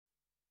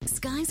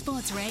Sky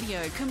Sports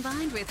Radio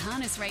combined with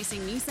Harness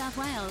Racing New South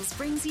Wales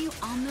brings you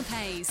On the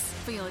Pace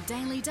for your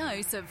daily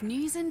dose of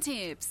news and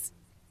tips.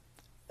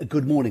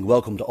 Good morning,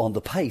 welcome to On the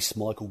Pace.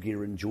 Michael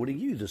Guerin joining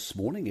you this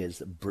morning as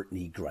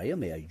Brittany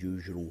Graham, our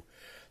usual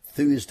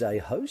Thursday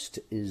host,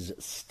 is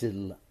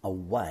still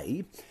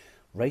away.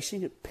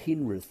 Racing at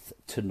Penrith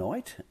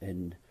tonight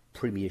in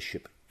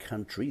Premiership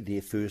country.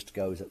 Their first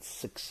goes at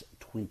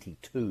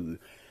 6:22.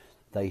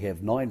 They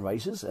have 9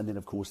 races, and then,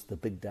 of course, the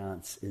big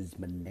dance is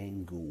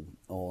Menangle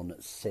on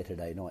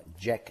Saturday night.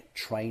 Jack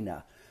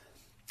Trainer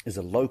is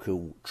a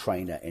local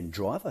trainer and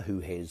driver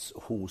who has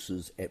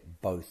horses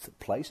at both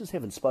places.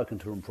 Haven't spoken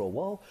to him for a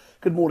while.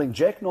 Good morning,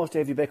 Jack. Nice to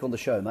have you back on the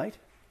show, mate.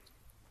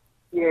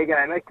 Yeah,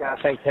 go, mate.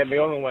 Thanks for having me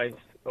on.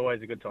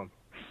 Always a good time.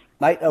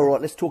 Mate, all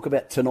right, let's talk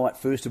about tonight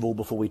first of all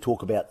before we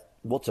talk about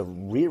what's a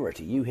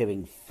rarity, you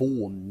having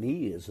 4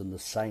 mares in the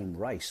same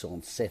race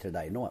on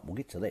Saturday night. We'll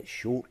get to that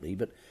shortly,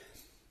 but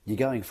you're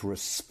going for a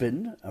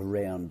spin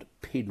around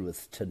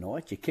Penrith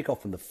tonight. You kick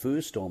off in the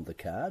first on the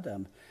card.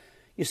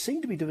 You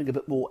seem to be doing a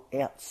bit more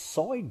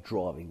outside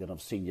driving than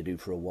I've seen you do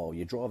for a while.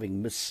 You're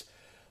driving Miss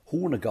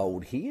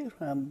Hornigold here.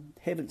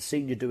 Haven't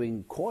seen you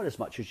doing quite as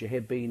much as you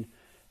have been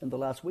in the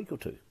last week or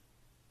two.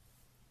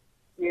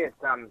 Yes,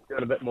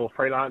 doing a bit more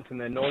freelancing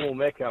than normal,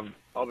 Mick. I've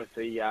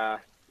obviously had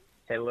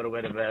a little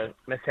bit of a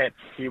mishap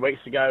a few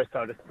weeks ago, so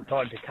I just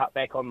decided to cut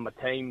back on my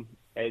team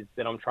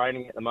that I'm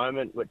training at the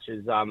moment, which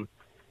is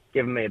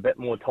giving me a bit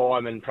more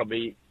time and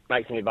probably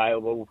makes me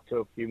available to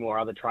a few more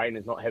other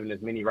trainers, not having as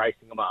many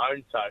racing on my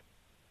own. So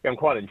I'm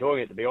quite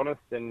enjoying it, to be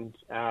honest. And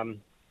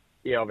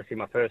obviously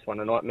my first one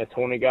tonight, Miss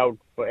Hornigold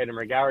for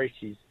Edinburgh Gary.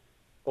 She's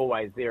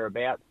always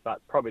thereabouts, but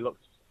probably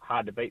looks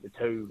hard to beat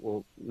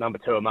number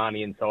 2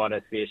 Amani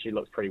Insider. So she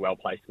looks pretty well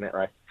placed in that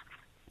race.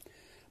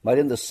 Mate,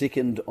 in the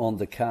second on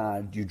the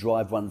card, you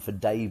drive one for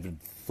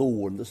David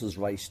Thorne. This is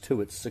race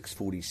 2 at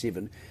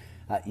 6:47.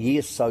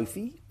 Yes,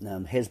 Sophie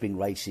has been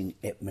racing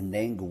at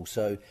Menangle,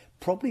 so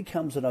probably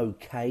comes in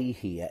okay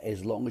here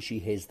as long as she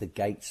has the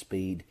gate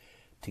speed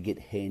to get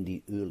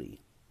handy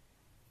early.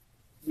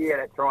 Yeah,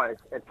 that's right.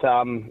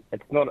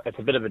 It's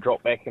a bit of a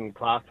drop back in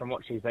class from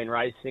what she's been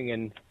racing,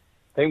 and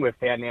I think we've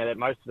found now that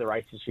most of the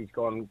races she's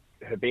gone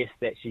her best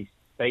that she's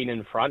been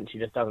in front. She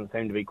just doesn't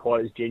seem to be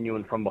quite as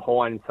genuine from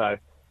behind, so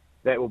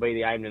that will be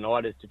the aim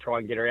tonight, is to try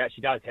and get her out.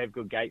 She does have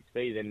good gate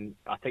speed, and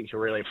I think she'll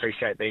really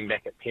appreciate being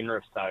back at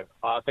Penrith, so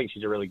I think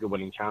she's a really good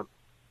winning chance.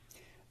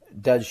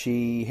 Does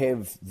she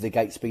have the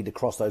gate speed to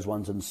cross those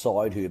ones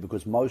inside her?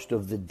 Because most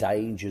of the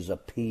dangers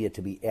appear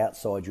to be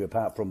outside you,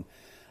 apart from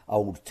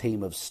old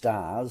Team of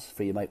Stars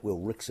for your mate Will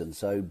Rickson.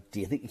 So do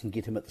you think you can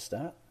get him at the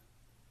start?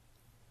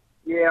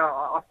 Yeah,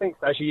 I think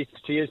so. She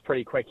is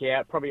pretty quick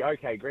out. Probably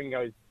okay.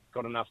 Gringo's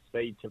got enough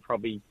speed to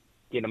probably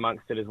get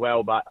amongst it as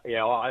well, but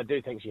yeah, I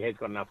do think she has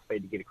got enough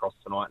speed to get across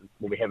tonight, and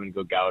we'll be having a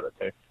good go at it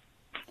too.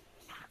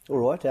 All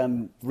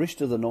right, rest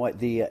of the night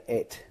there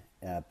at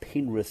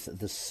Penrith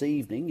this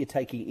evening. You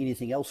taking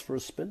anything else for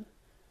a spin?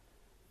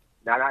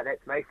 No,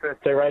 that's me.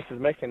 First 2 races,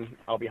 Mick, and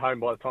I'll be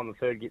home by the time the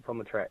third gets on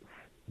the track.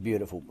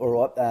 Beautiful. All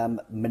right,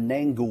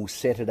 Menangle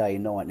Saturday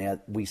night. Now,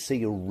 we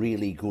see a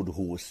really good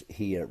horse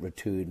here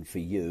return for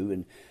you,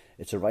 and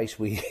it's a race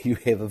where you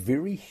have a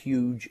very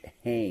huge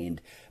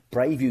hand.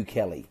 Braveview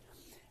Kelly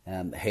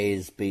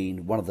has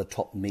been one of the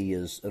top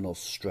mares in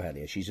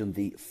Australia. She's in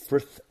the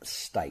Frith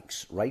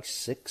Stakes, race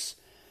 6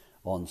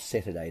 on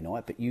Saturday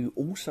night. But you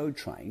also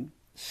train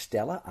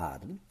Stella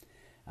Arden,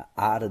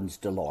 Arden's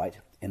Delight,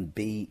 and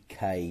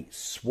BK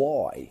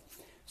Swai.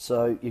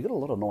 So you've got a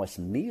lot of nice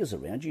mares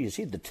around you. You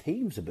said the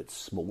team's a bit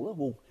smaller.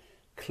 Well,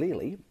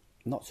 clearly,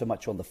 not so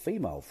much on the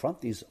female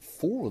front. There's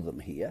 4 of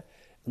them here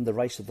in the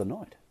race of the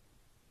night.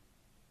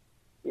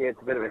 Yeah,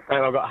 it's a bit of a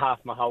shame. I've got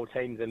half my whole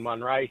teams in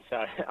one race,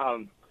 so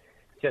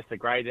just the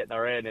grade that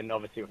they're in, and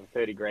obviously with a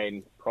 30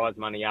 grand prize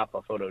money up, I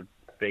thought it would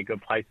be a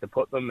good place to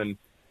put them, and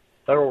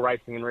they're all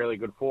racing in really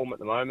good form at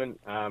the moment.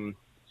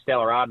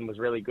 Stella Arden was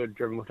really good,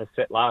 driven with a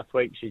sit last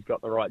week. She's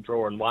got the right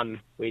draw and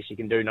one where she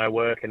can do no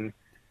work and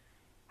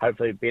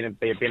hopefully be a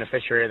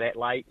beneficiary of that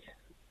late.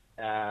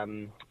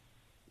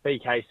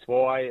 BK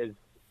Swai is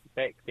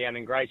back down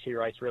in grade. She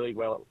raced really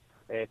well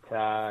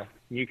at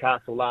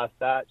Newcastle last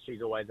start.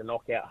 She's always a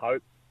knockout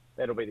hope.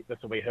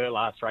 This will be her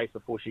last race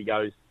before she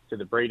goes to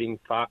the breeding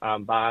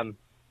barn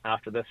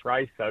after this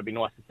race, so it'd be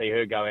nice to see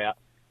her go out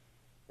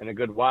in a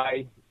good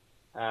way.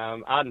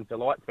 Arden's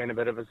Delight's been a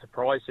bit of a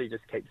surprise. She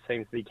just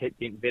seems to keep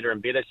getting better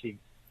and better. She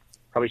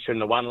probably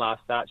shouldn't have won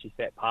last start. She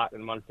sat parked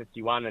in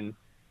 151 and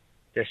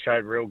just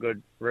showed real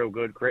good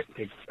grit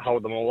to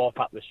hold them all off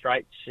up the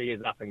straight. She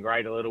is up in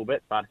grade a little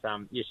bit, but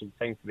she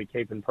seems to be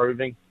keep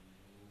improving.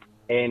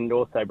 And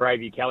also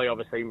Braveview Kelly,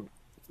 obviously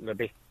the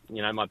best,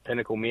 my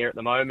pinnacle mare at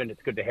the moment.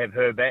 It's good to have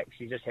her back.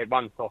 She just had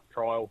one soft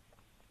trial,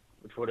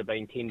 which would have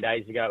been 10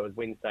 days ago. It was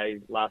Wednesday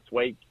last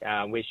week,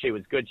 where she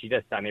was good. She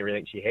just done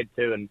everything she had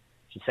to, and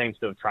she seems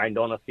to have trained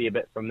on a fair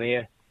bit from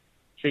there.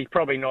 She's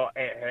probably not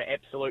at her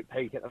absolute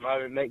peak at the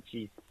moment, Mick.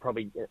 She's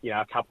probably,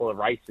 a couple of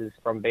races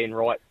from being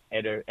right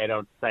at her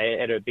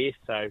best.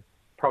 So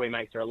probably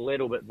makes her a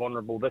little bit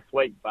vulnerable this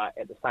week, but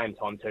at the same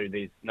time too,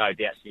 there's no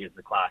doubt she is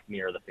the class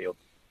mirror of the field.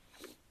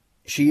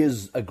 She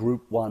is a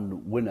Group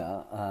 1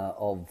 winner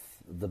of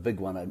the big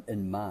one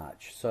in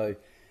March. So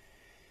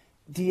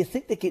do you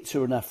think that gets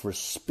her enough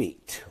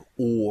respect,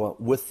 or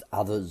with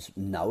others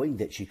knowing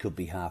that she could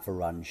be half a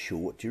run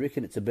short, do you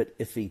reckon it's a bit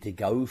iffy to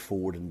go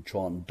forward and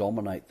try and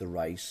dominate the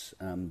race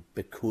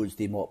because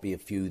there might be a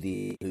few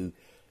there who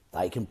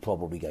they can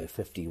probably go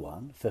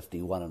 51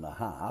 and a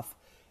half,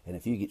 and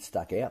if you get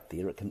stuck out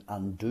there, it can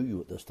undo you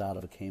at the start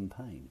of a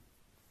campaign?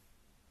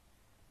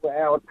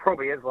 Well, it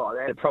probably is like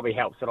that. It probably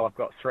helps that I've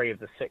got 3 of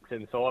the 6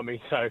 inside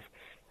me, so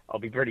I'll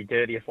be pretty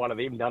dirty if one of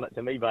them done it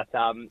to me. But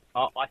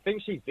I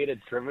think she's better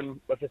driven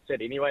with a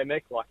set anyway,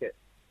 Mick.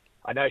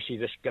 I know she's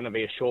going to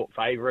be a short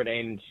favourite,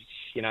 and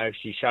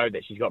she showed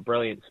that she's got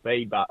brilliant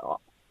speed. But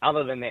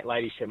other than that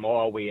Ladyship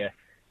Mile where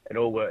it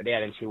all worked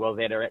out and she was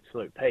at her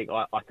absolute peak,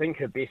 I think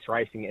her best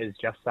racing is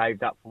just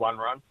saved up for one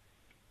run.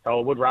 So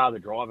I would rather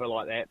drive her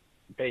like that,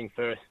 being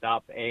first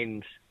up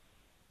and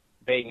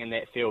being in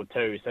that field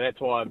too. So that's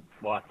why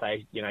I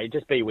say, you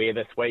just beware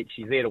this week.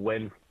 She's there to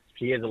win.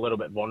 She is a little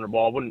bit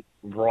vulnerable. I wouldn't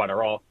write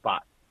her off,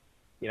 but,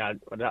 I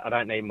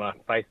don't need my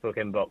Facebook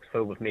inbox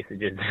filled with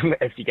messages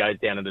if she goes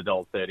down at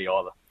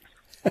 $1.30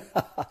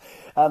 either.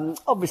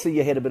 Obviously,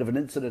 you had a bit of an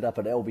incident up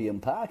at Albion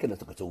Park, and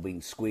it's all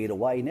been squared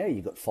away now.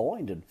 You got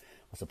fined, and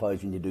I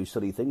suppose when you do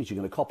silly things, you're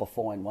going to cop a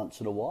fine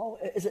once in a while.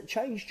 Has it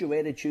changed your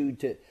attitude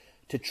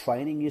to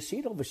training? You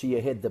said obviously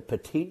you had the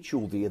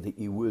potential there that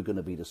you were going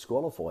to be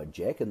disqualified,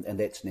 Jack, and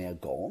that's now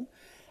gone.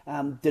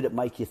 Did it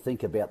make you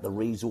think about the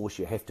resource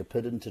you have to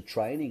put into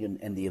training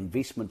and the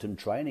investment in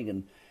training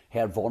and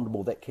how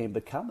vulnerable that can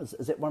become? Is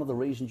that one of the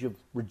reasons you've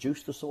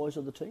reduced the size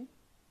of the team?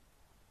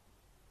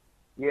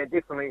 Yeah,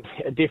 definitely.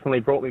 It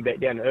definitely brought me back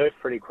down to earth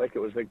pretty quick. It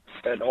was an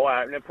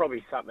eye-opener,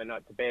 probably something,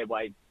 it's a bad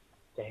way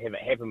to have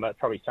it happen, but it's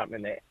probably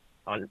something that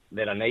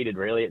I needed,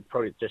 really. It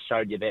probably just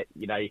showed you that,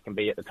 you can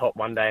be at the top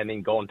one day and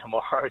then gone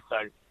tomorrow, so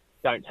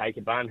don't take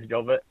advantage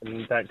of it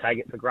and don't take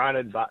it for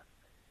granted. But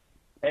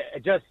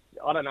it just,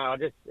 I don't know,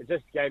 it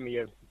just gave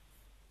me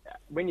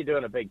when you're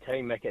doing a big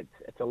team, Mick,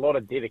 it's a lot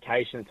of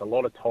dedication, it's a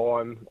lot of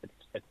time,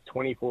 it's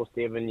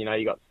 24/7,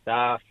 you got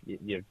staff,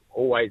 you're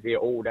always there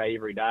all day,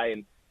 every day,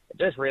 and it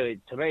just really,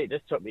 to me, it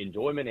just took the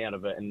enjoyment out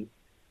of it. And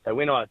so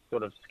when I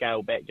sort of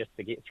scaled back just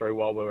to get through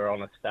while we were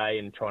on a stay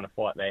and trying to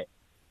fight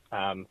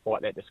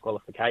that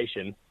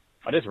disqualification,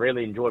 I just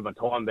really enjoyed my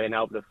time being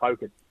able to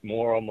focus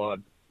more on my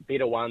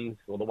better ones,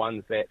 or the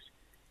ones that,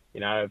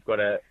 I've got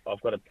a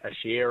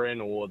share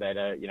in, or that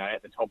are,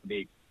 at the top of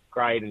their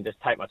grade, and just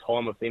take my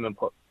time with them and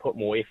put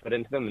more effort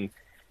into them. And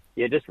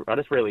yeah, I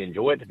just really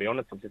enjoy it, to be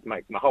honest. It just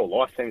makes my whole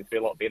life seems to be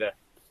a lot better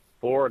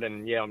for it.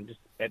 And yeah, I'm just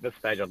at this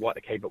stage, I'd like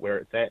to keep it where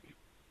it's at.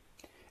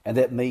 And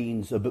that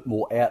means a bit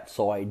more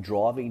outside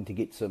driving to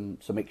get some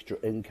extra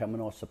income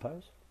in, I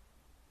suppose?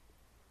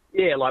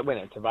 Yeah, like when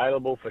it's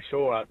available, for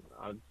sure.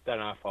 I don't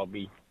know if I'll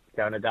be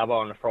going to Dubbo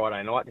on a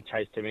Friday night to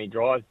chase too many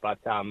drives, but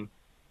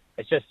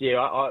it's just,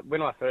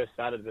 when I first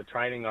started the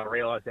training, I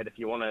realised that if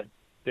you want to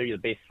do your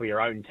best for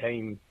your own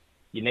team,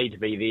 you need to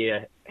be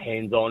there,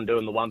 hands-on,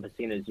 doing the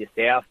 1%ers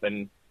yourself,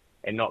 and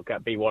not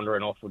be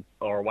wandering off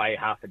or away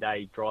half a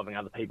day driving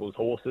other people's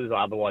horses, or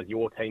otherwise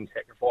your team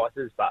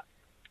sacrifices. But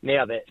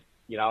now that,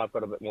 I've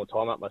got a bit more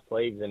time up my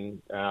sleeves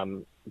and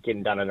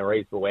getting done in a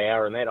reasonable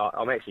hour, and that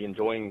I'm actually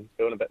enjoying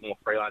doing a bit more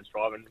freelance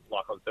driving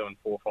like I was doing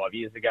 4 or 5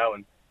 years ago.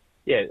 And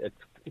yeah, it's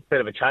a bit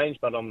of a change,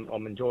 but I'm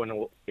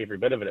enjoying every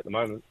bit of it at the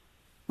moment.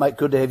 Mate,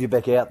 good to have you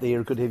back out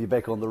there. Good to have you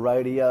back on the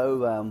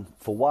radio.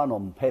 For one,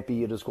 I'm happy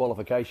your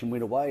disqualification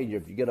went away.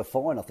 If you get a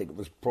fine, I think it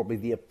was probably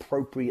the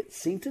appropriate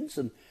sentence.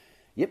 And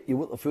yep, you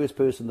weren't the first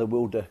person in the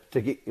world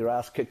to get your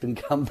ass kicked and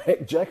come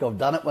back, Jack. I've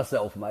done it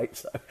myself, mate.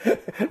 So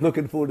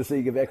looking forward to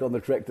seeing you back on the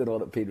track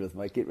tonight at Penrith,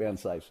 mate. Get round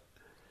safe.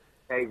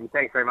 Easy.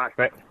 Thanks very much,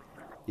 mate.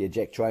 Yeah,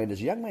 Jack trained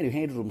as a young man who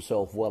handled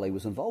himself well. He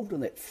was involved in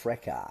that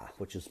fracas,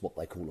 which is what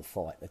they call a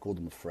fight. They called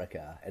them a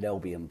fracas at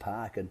Albion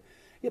Park. And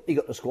yep, he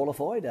got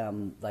disqualified.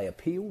 They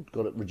appealed,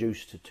 got it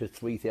reduced to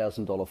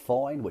 $3,000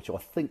 fine, which I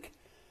think,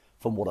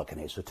 from what I can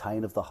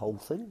ascertain of the whole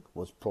thing,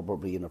 was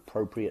probably an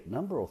appropriate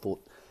number. I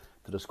thought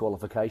the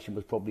disqualification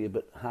was probably a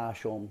bit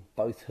harsh on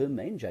both him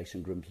and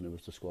Jason Grimson, who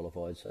was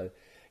disqualified. So,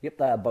 yep,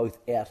 they are both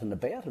out and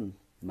about, and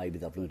maybe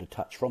they've learned a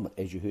touch from it,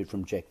 as you heard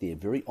from Jack there.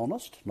 Very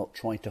honest, not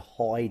trying to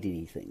hide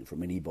anything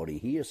from anybody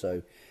here.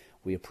 So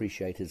we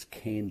appreciate his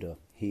candour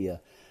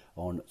here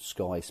on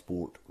Sky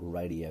Sport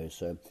Radio.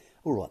 So,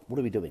 all right, what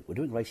are we doing? We're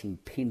doing Racing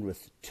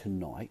Penrith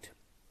tonight.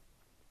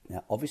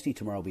 Now, obviously,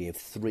 tomorrow we have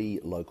 3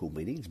 local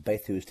meetings.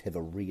 Bathurst have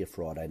a rare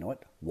Friday night,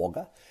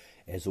 Wagga,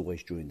 as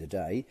always during the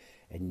day,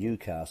 and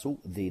Newcastle,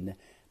 then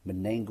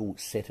Menangle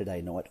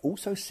Saturday night.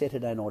 Also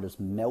Saturday night is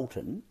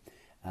Melton.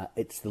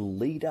 It's the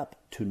lead-up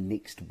to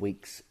next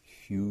week's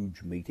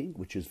huge meeting,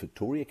 which is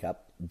Victoria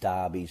Cup,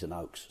 Derbies and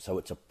Oaks. So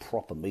it's a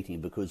proper meeting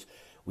because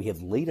we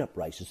have lead-up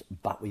races,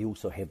 but we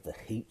also have the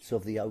heats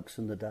of the Oaks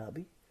and the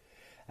Derby.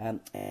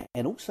 And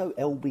also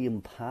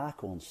Albion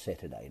Park on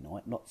Saturday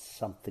night, not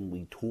something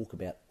we talk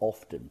about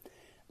often.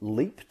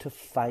 Leap to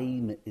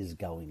Fame is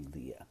going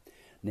there.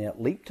 Now,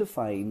 Leap to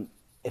Fame,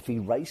 if he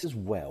races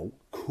well,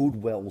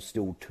 could well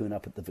still turn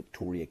up at the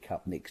Victoria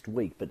Cup next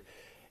week, but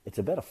it's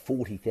about a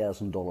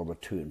 $40,000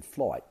 return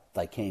flight.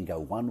 They can go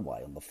one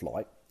way on the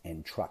flight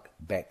and truck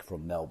back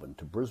from Melbourne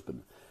to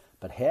Brisbane.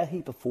 But how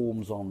he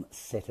performs on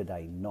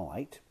Saturday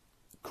night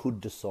could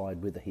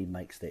decide whether he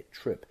makes that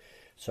trip.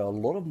 So a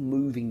lot of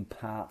moving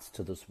parts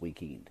to this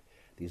weekend.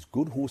 There's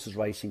good horses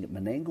racing at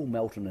Menangle,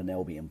 Melton and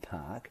Albion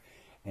Park,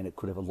 and it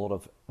could have a lot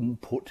of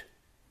input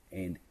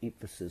and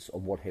emphasis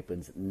on what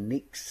happens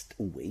next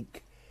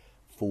week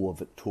for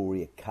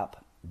Victoria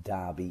Cup,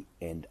 Derby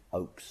and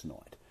Oaks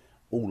Night.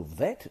 All of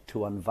that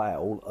to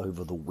unveil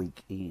over the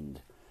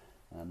weekend.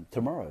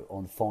 Tomorrow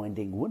on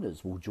Finding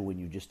Winners, we'll join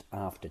you just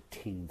after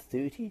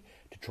 10:30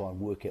 to try and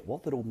work out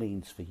what that all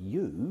means for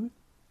you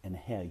and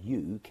how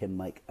you can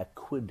make a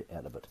quid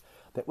out of it.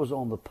 That was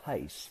on the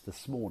pace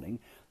this morning.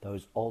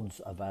 Those odds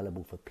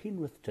available for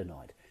Penrith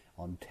tonight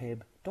on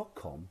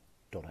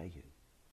tab.com.au.